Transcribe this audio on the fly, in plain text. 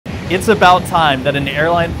It's about time that an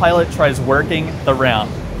airline pilot tries working the ramp.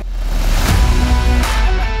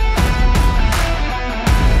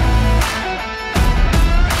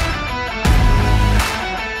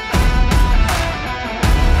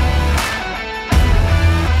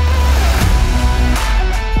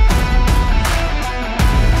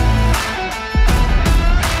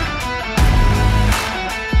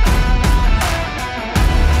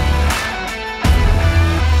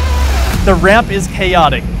 The ramp is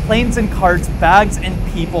chaotic, planes and carts, bags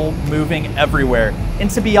and people moving everywhere. And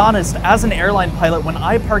to be honest, as an airline pilot, when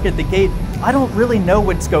I park at the gate, I don't really know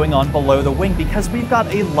what's going on below the wing because we've got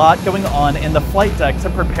a lot going on in the flight deck to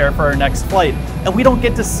prepare for our next flight. And we don't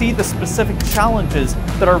get to see the specific challenges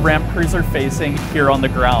that our ramp crews are facing here on the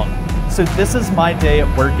ground. So this is my day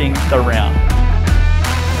working the ramp.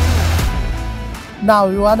 Now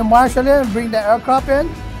you want to marshal in and bring the aircraft in.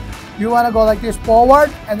 You want to go like this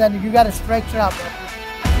forward, and then you got to stretch it out.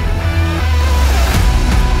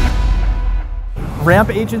 Ramp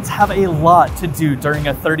agents have a lot to do during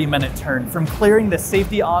a 30-minute turn, from clearing the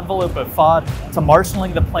safety envelope of FOD to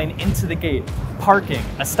marshaling the plane into the gate, parking,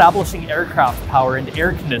 establishing aircraft power and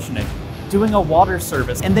air conditioning, doing a water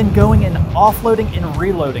service, and then going and offloading and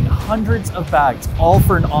reloading hundreds of bags, all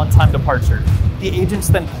for an on-time departure. The agents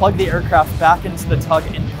then plug the aircraft back into the tug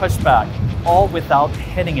and push back, all without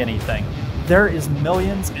hitting anything. There is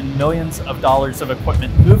millions and millions of dollars of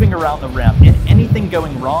equipment moving around the ramp, and anything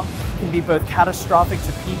going wrong can be both catastrophic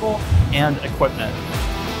to people and equipment.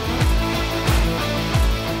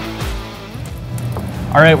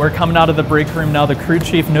 All right, we're coming out of the break room now. The crew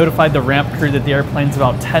chief notified the ramp crew that the airplane's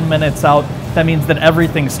about 10 minutes out. That means that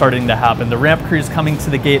everything's starting to happen. The ramp crew's coming to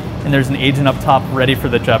the gate, and there's an agent up top ready for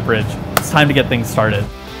the jet bridge. It's time to get things started.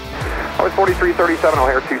 I was 4337,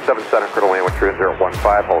 O'Hare 27 Center, clear to land with True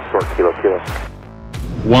 015, hold short, kilo.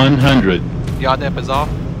 100. Yaw dep is off.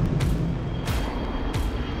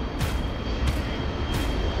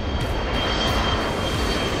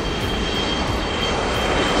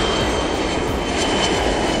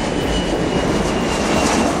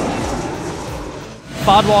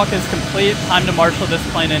 FOD walk is complete. Time to marshal this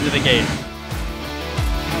plane into the gate.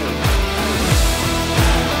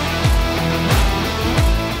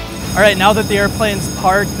 All right, now that the airplane's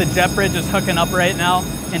parked, the jet bridge is hooking up right now,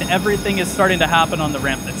 and everything is starting to happen on the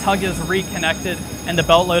ramp. The tug is reconnected, and the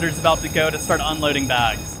belt loader is about to go to start unloading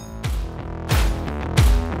bags.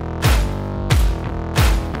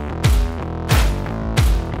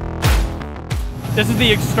 This is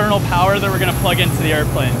the external power that we're going to plug into the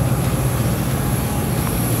airplane.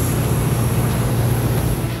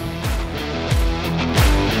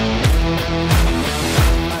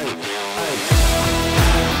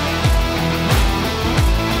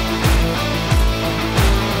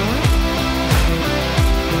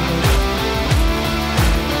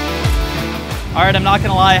 All right, I'm not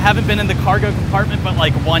gonna lie, I haven't been in the cargo compartment but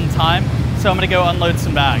like one time, so I'm gonna go unload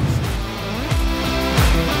some bags.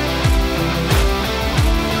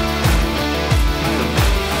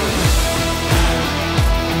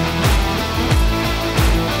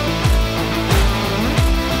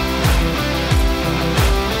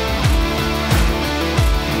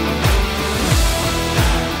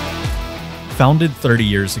 Founded 30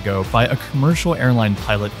 years ago by a commercial airline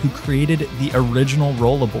pilot who created the original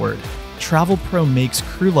rollaboard, Travelpro makes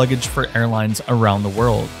crew luggage for airlines around the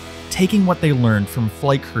world. Taking what they learned from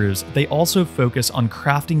flight crews, they also focus on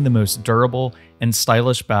crafting the most durable and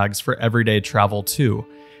stylish bags for everyday travel too.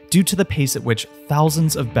 Due to the pace at which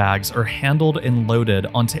thousands of bags are handled and loaded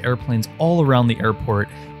onto airplanes all around the airport,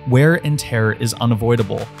 wear and tear is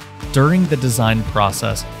unavoidable. During the design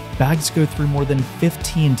process, bags go through more than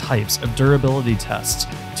 15 types of durability tests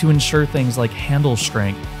to ensure things like handle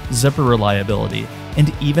strength, zipper reliability,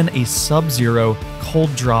 and even a sub-zero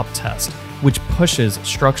cold drop test, which pushes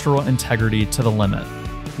structural integrity to the limit.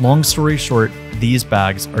 Long story short, these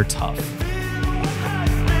bags are tough.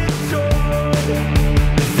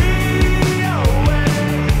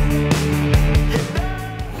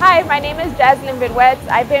 Hi, my name is Jaslyn Vidwetz.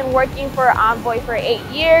 I've been working for Envoy for 8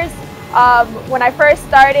 years. When I first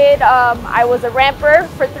started, I was a ramper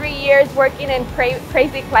for 3 years working in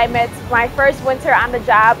crazy climates. My first winter on the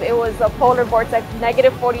job, it was a polar vortex,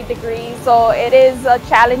 negative 40 degrees. So it is a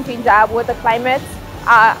challenging job with the climates.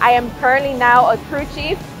 I am currently now a crew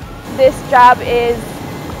chief. This job is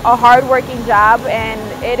a hard-working job, and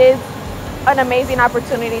it is an amazing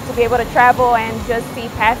opportunity to be able to travel and just see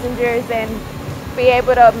passengers and be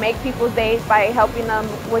able to make people's days by helping them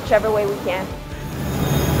whichever way we can.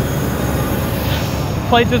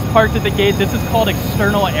 Plane just parked at the gate. This is called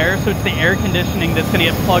external air, so it's the air conditioning that's going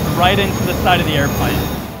to get plugged right into the side of the airplane.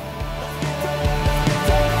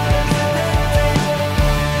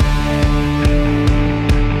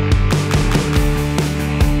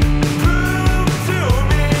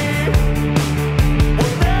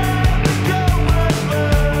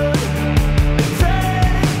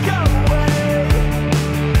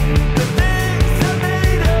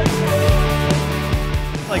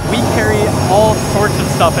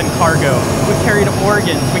 stuff in cargo. We carried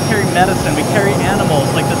organs, we carry medicine, we carry animals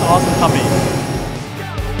like this awesome puppy.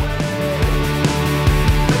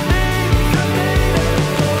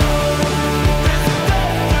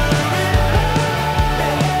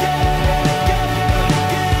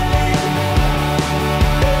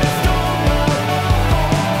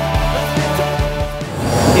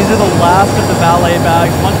 These are the last of the valet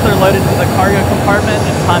bags. Once they're loaded into the cargo compartment,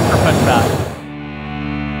 it's time for pushback.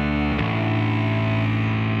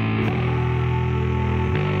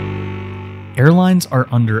 Airlines are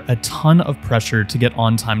under a ton of pressure to get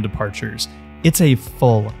on-time departures. It's a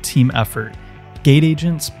full team effort. Gate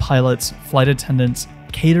agents, pilots, flight attendants,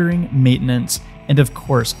 catering, maintenance, and of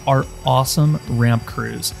course, our awesome ramp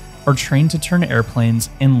crews are trained to turn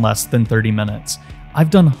airplanes in less than 30 minutes.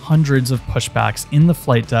 I've done hundreds of pushbacks in the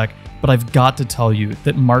flight deck, but I've got to tell you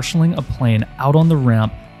that marshaling a plane out on the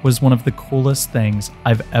ramp was one of the coolest things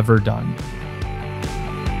I've ever done.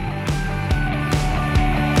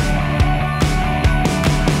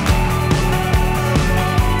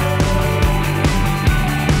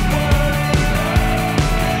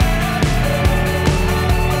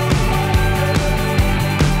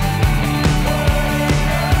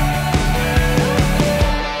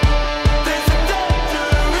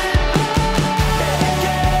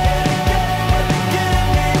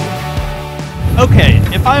 Okay,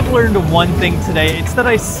 if I've learned one thing today, it's that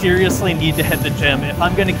I seriously need to hit the gym if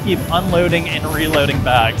I'm gonna keep unloading and reloading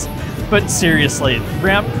bags. But seriously,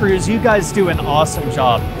 ramp crews, you guys do an awesome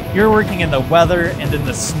job. You're working in the weather and in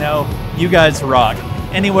the snow. You guys rock.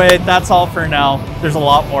 Anyway, that's all for now. There's a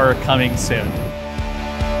lot more coming soon.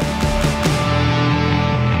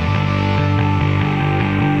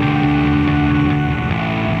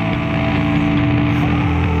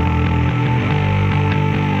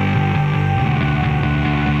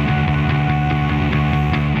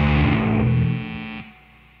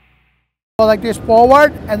 Go like this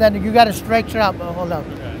forward, and then you got to stretch it up. Oh, hold on.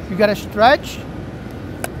 Okay. You got to stretch,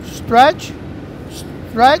 stretch,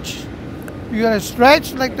 stretch. You got to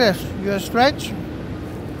stretch like this. You got to stretch,